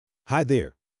Hi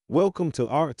there. Welcome to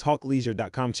our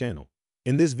talkleisure.com channel.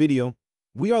 In this video,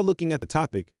 we are looking at the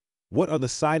topic, what are the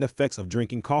side effects of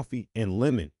drinking coffee and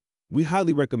lemon? We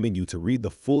highly recommend you to read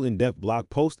the full in-depth blog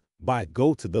post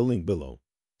go to the link below.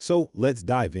 So let's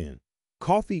dive in.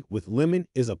 Coffee with lemon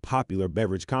is a popular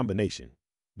beverage combination.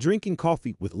 Drinking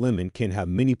coffee with lemon can have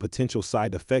many potential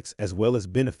side effects as well as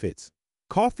benefits.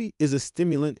 Coffee is a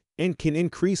stimulant and can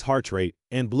increase heart rate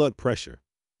and blood pressure.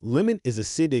 Lemon is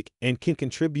acidic and can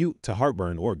contribute to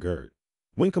heartburn or GERD.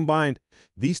 When combined,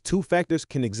 these two factors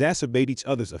can exacerbate each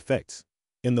other's effects.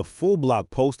 In the full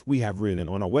blog post we have written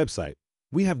on our website,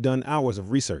 we have done hours of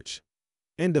research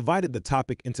and divided the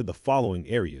topic into the following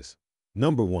areas.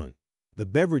 Number 1, the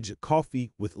beverage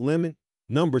coffee with lemon.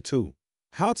 Number 2,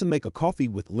 how to make a coffee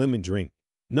with lemon drink.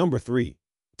 Number 3,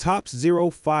 top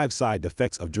 5 side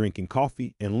effects of drinking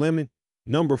coffee and lemon.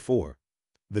 Number 4,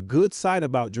 the good side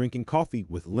about drinking coffee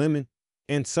with lemon,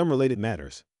 and some related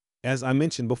matters. As I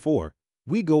mentioned before,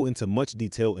 we go into much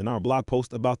detail in our blog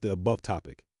post about the above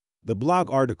topic. The blog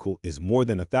article is more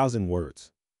than 1,000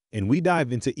 words, and we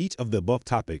dive into each of the above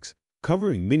topics,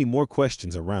 covering many more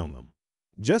questions around them.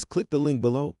 Just click the link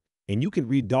below, and you can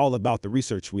read all about the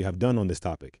research we have done on this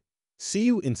topic. See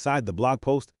you inside the blog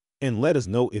post, and let us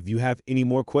know if you have any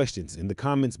more questions in the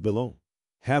comments below.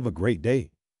 Have a great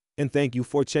day, and thank you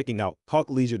for checking out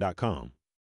talkleisure.com.